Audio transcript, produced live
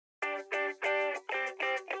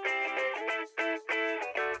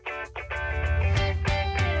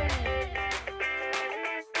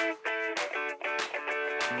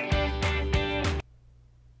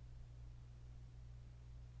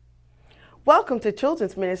Welcome to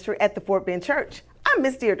Children's Ministry at the Fort Bend Church. I'm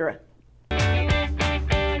Miss Deirdre.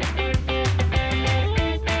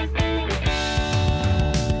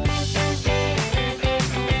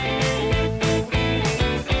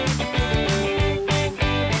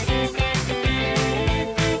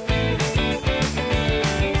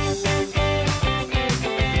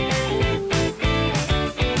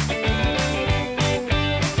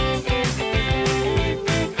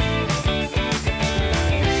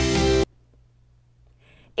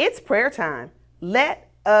 It's prayer time. Let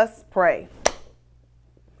us pray.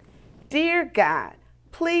 Dear God,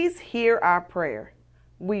 please hear our prayer.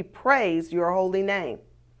 We praise your holy name.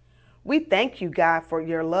 We thank you, God, for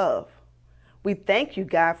your love. We thank you,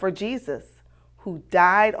 God, for Jesus, who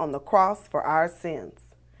died on the cross for our sins.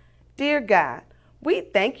 Dear God, we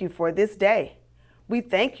thank you for this day. We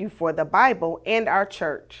thank you for the Bible and our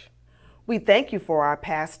church. We thank you for our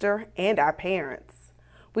pastor and our parents.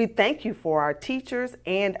 We thank you for our teachers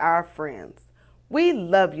and our friends. We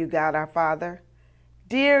love you, God, our Father.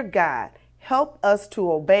 Dear God, help us to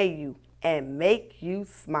obey you and make you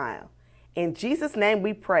smile. In Jesus' name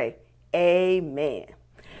we pray, amen.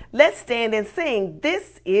 Let's stand and sing,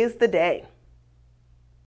 This is the Day.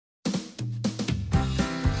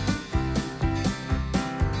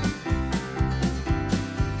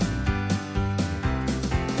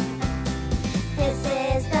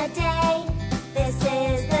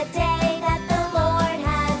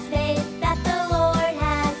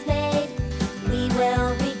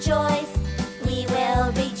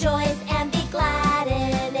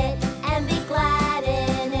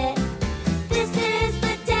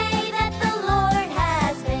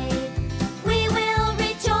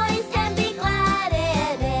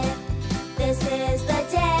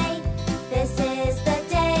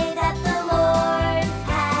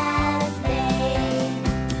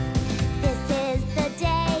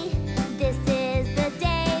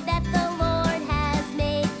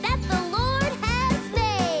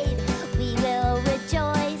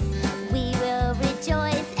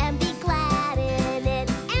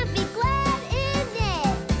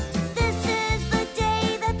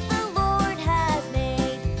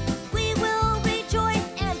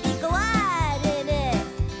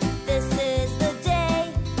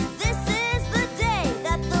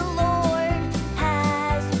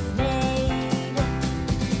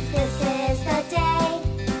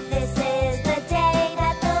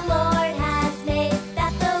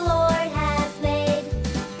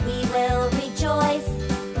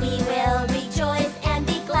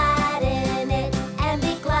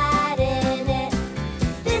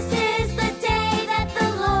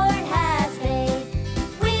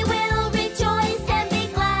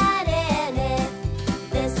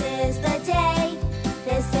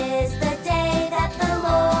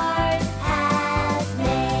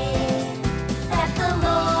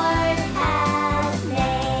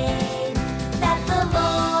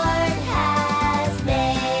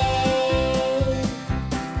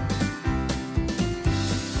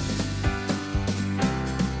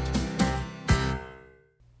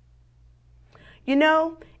 You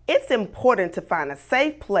know, it's important to find a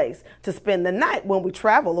safe place to spend the night when we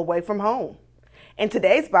travel away from home. In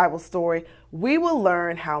today's Bible story, we will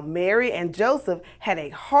learn how Mary and Joseph had a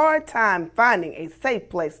hard time finding a safe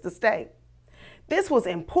place to stay. This was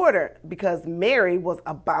important because Mary was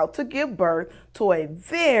about to give birth to a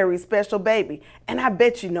very special baby, and I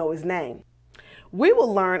bet you know his name. We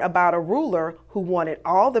will learn about a ruler who wanted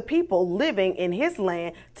all the people living in his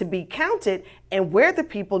land to be counted and where the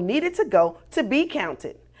people needed to go to be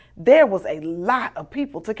counted. There was a lot of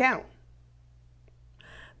people to count.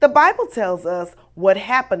 The Bible tells us what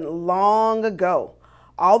happened long ago.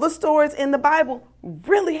 All the stories in the Bible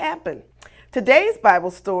really happened. Today's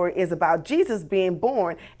Bible story is about Jesus being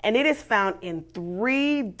born, and it is found in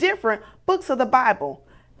 3 different books of the Bible: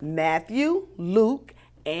 Matthew, Luke,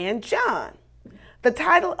 and John. The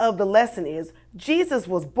title of the lesson is Jesus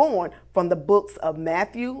Was Born from the books of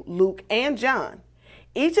Matthew, Luke, and John.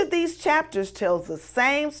 Each of these chapters tells the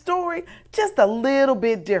same story, just a little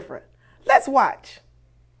bit different. Let's watch.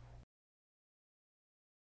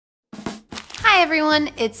 Hi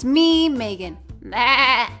everyone, it's me, Megan.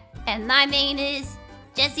 And my name is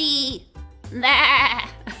Jessie.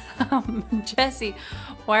 Jessie,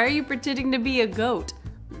 why are you pretending to be a goat?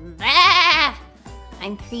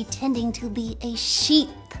 I'm pretending to be a sheep,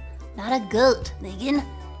 not a goat, Megan.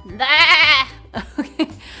 Okay.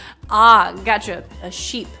 Ah, gotcha. A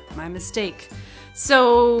sheep. My mistake.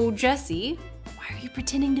 So, Jessie, why are you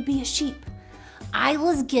pretending to be a sheep? I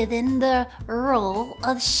was given the role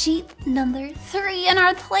of sheep number 3 in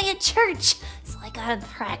our play at church, so I gotta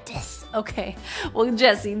practice. Okay, well,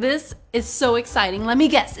 Jessie, this is so exciting. Let me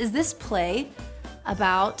guess, is this play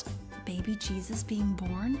about baby Jesus being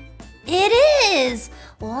born? It is!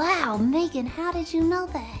 Wow, Megan, how did you know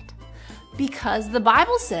that? Because the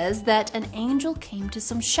Bible says that an angel came to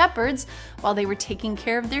some shepherds while they were taking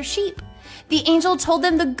care of their sheep. The angel told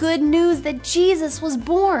them the good news that Jesus was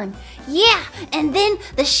born. Yeah, and then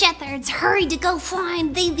the shepherds hurried to go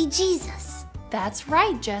find baby Jesus. That's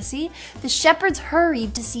right, Jessie. The shepherds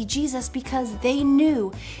hurried to see Jesus because they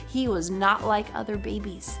knew he was not like other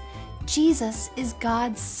babies. Jesus is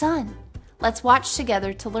God's son. Let's watch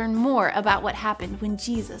together to learn more about what happened when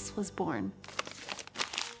Jesus was born.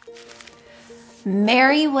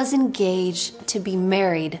 Mary was engaged to be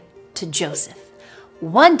married to Joseph.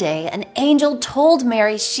 One day, an angel told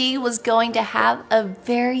Mary she was going to have a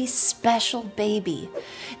very special baby.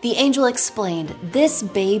 The angel explained, "This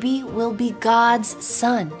baby will be God's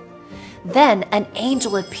son." Then an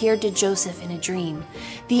angel appeared to Joseph in a dream.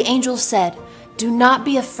 The angel said, "Do not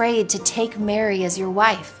be afraid to take Mary as your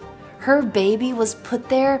wife. Her baby was put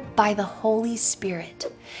there by the Holy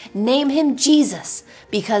Spirit. Name him Jesus,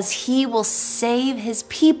 because he will save his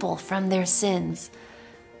people from their sins."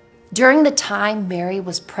 During the time Mary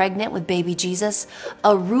was pregnant with baby Jesus,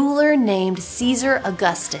 a ruler named Caesar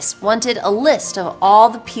Augustus wanted a list of all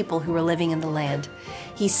the people who were living in the land.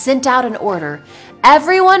 He sent out an order: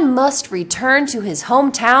 everyone must return to his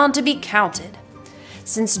hometown to be counted.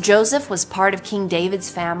 Since Joseph was part of King David's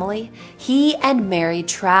family, he and Mary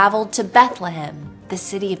traveled to Bethlehem, the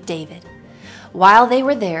city of David. While they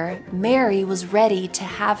were there, Mary was ready to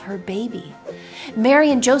have her baby. Mary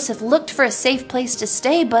and Joseph looked for a safe place to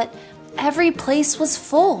stay, but every place was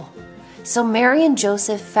full. So Mary and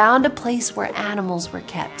Joseph found a place where animals were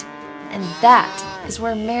kept, and that is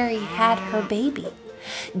where Mary had her baby.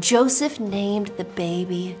 Joseph named the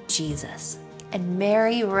baby Jesus, and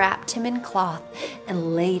Mary wrapped him in cloth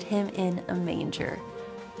and laid him in a manger.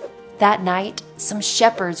 That night, some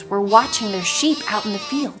shepherds were watching their sheep out in the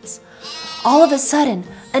fields. All of a sudden,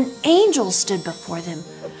 an angel stood before them.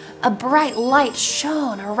 A bright light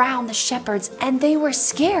shone around the shepherds, and they were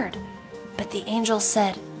scared. But the angel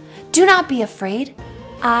said, "Do not be afraid.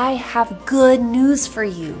 I have good news for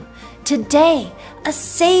you. Today, a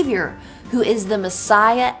Savior, who is the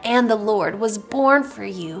Messiah and the Lord, was born for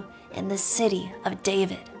you in the city of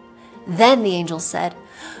David." Then the angel said,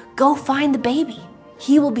 "Go find the baby.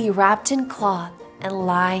 He will be wrapped in cloth and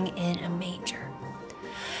lying in a manger."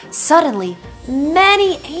 Suddenly,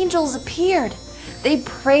 many angels appeared. They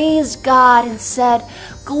praised God and said,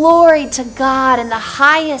 "Glory to God in the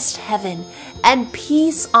highest heaven, and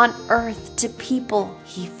peace on earth to people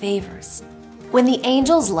he favors." When the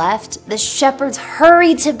angels left, the shepherds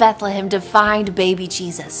hurried to Bethlehem to find baby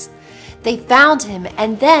Jesus. They found him,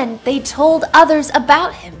 and then they told others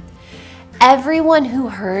about him. Everyone who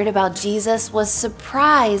heard about Jesus was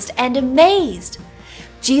surprised and amazed.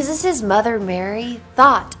 Jesus' mother Mary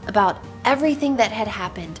thought about everything that had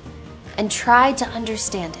happened and tried to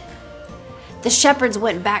understand it. The shepherds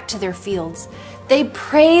went back to their fields. They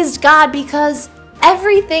praised God because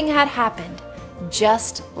everything had happened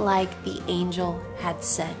just like the angel had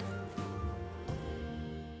said.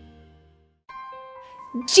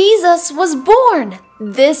 Jesus was born!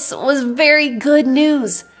 This was very good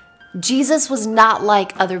news. Jesus was not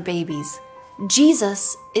like other babies.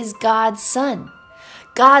 Jesus is God's son.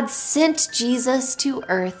 God sent Jesus to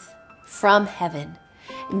earth from heaven.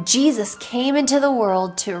 And Jesus came into the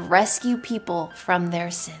world to rescue people from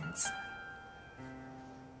their sins.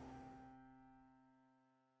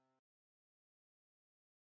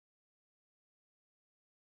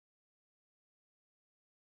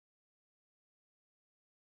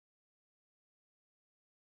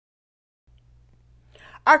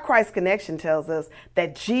 Our Christ Connection tells us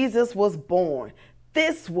that Jesus was born.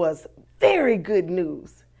 This was very good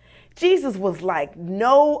news. Jesus was like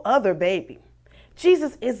no other baby.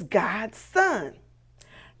 Jesus is God's son.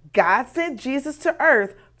 God sent Jesus to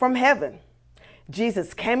earth from heaven.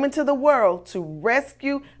 Jesus came into the world to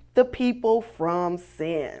rescue the people from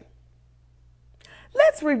sin.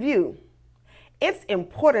 Let's review. It's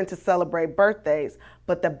important to celebrate birthdays,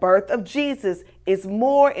 but the birth of Jesus is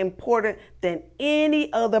more important than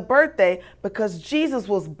any other birthday because Jesus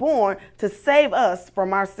was born to save us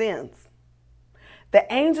from our sins.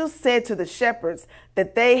 The angels said to the shepherds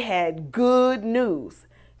that they had good news.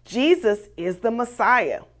 Jesus is the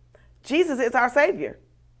Messiah. Jesus is our Savior.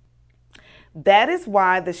 That is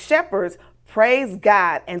why the shepherds praised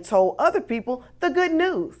God and told other people the good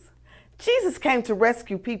news. Jesus came to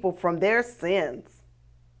rescue people from their sins.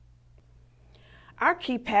 Our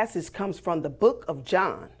key passage comes from the book of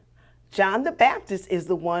John. John the Baptist is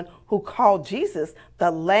the one who called Jesus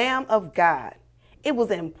the Lamb of God. It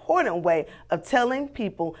was an important way of telling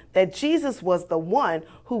people that Jesus was the one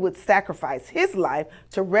who would sacrifice his life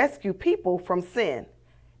to rescue people from sin.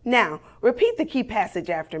 Now, repeat the key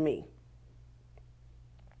passage after me.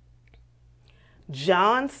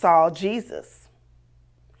 John saw Jesus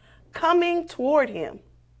coming toward him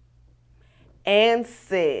and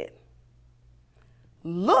said,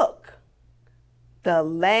 "Look, the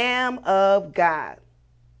Lamb of God,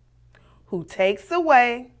 who takes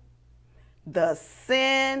away the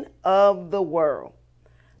sin of the world."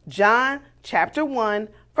 John chapter 1,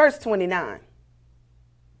 verse 29.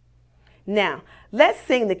 Now, let's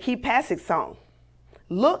sing the key passage song,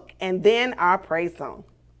 "Look," and then our praise song.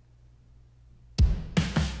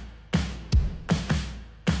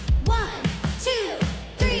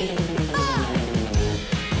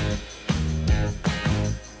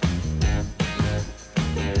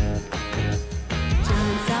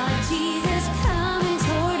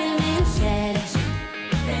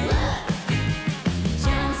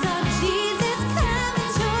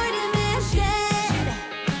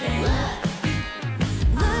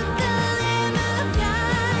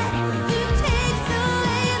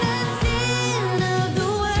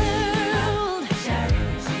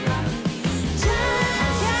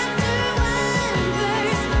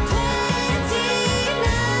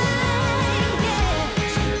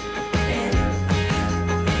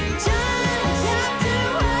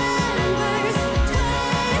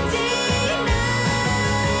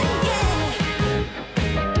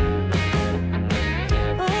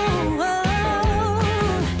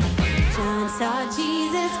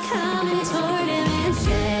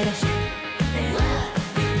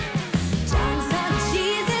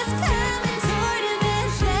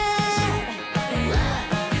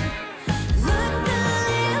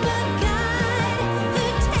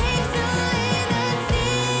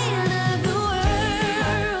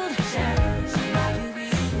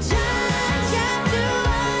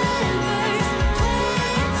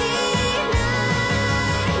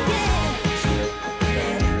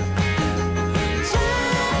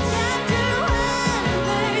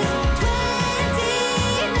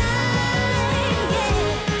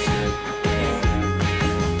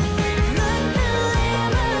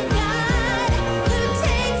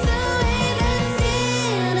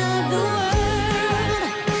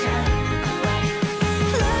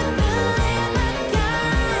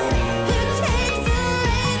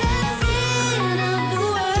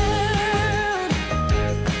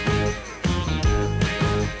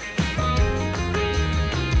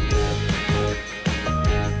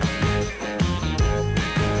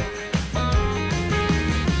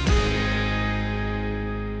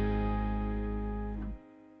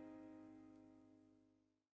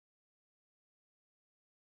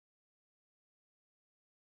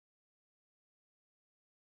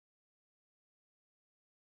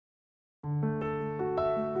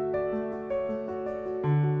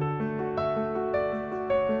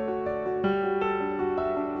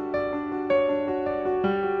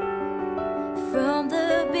 From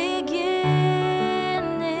the beginning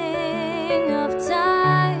of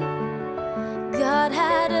time, God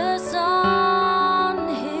had us on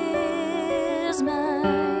His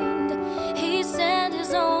mind. He sent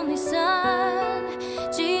His only Son,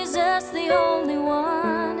 Jesus, the only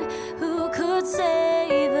one who could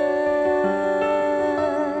save us.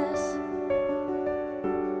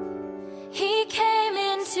 He came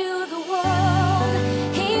into the world.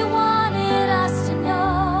 He wanted us to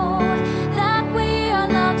know that we are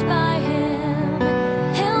loved by Him.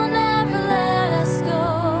 He'll never let us go.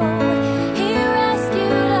 He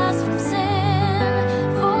rescued us from sin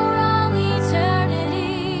for all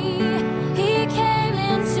eternity. He came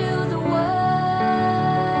into the world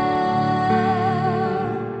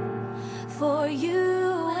for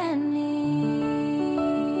you and me.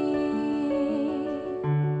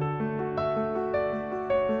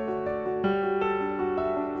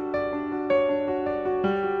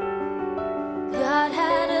 God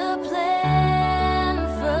had a plan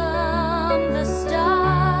from the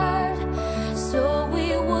start, so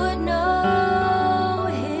we would know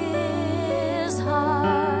His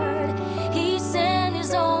heart. He sent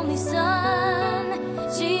His only Son,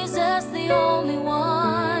 Jesus, the only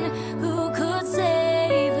one who could save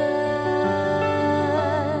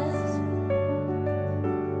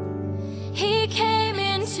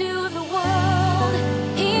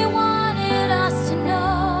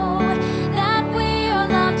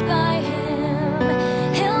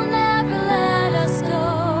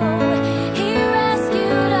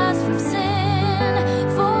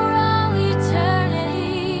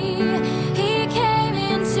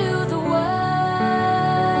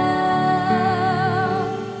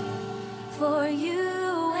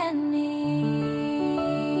you and me.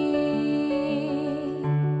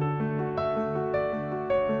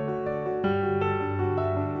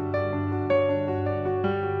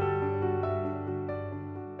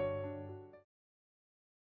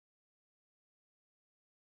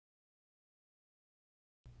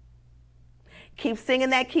 Keep singing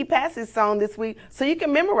that key passage song this week so you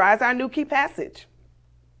can memorize our new key passage.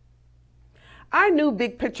 Our new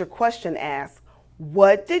big picture question asks,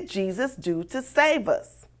 what did Jesus do to save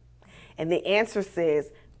us? And the answer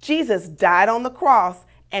says, Jesus died on the cross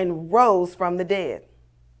and rose from the dead.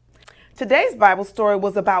 Today's Bible story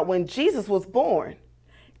was about when Jesus was born.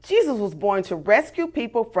 Jesus was born to rescue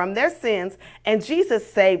people from their sins, and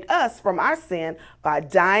Jesus saved us from our sin by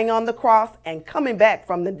dying on the cross and coming back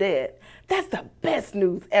from the dead. That's the best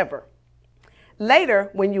news ever. Later,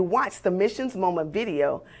 when you watch the Missions Moment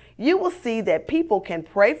video, you will see that people can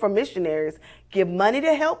pray for missionaries, give money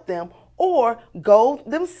to help them, or go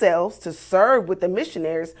themselves to serve with the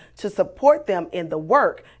missionaries to support them in the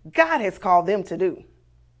work God has called them to do.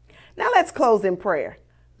 Now let's close in prayer.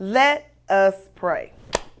 Let us pray.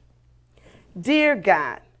 Dear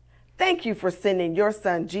God, thank you for sending your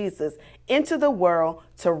son Jesus into the world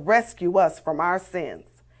to rescue us from our sins.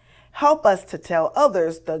 Help us to tell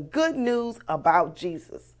others the good news about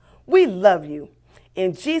Jesus. We love you.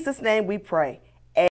 In Jesus' name we pray.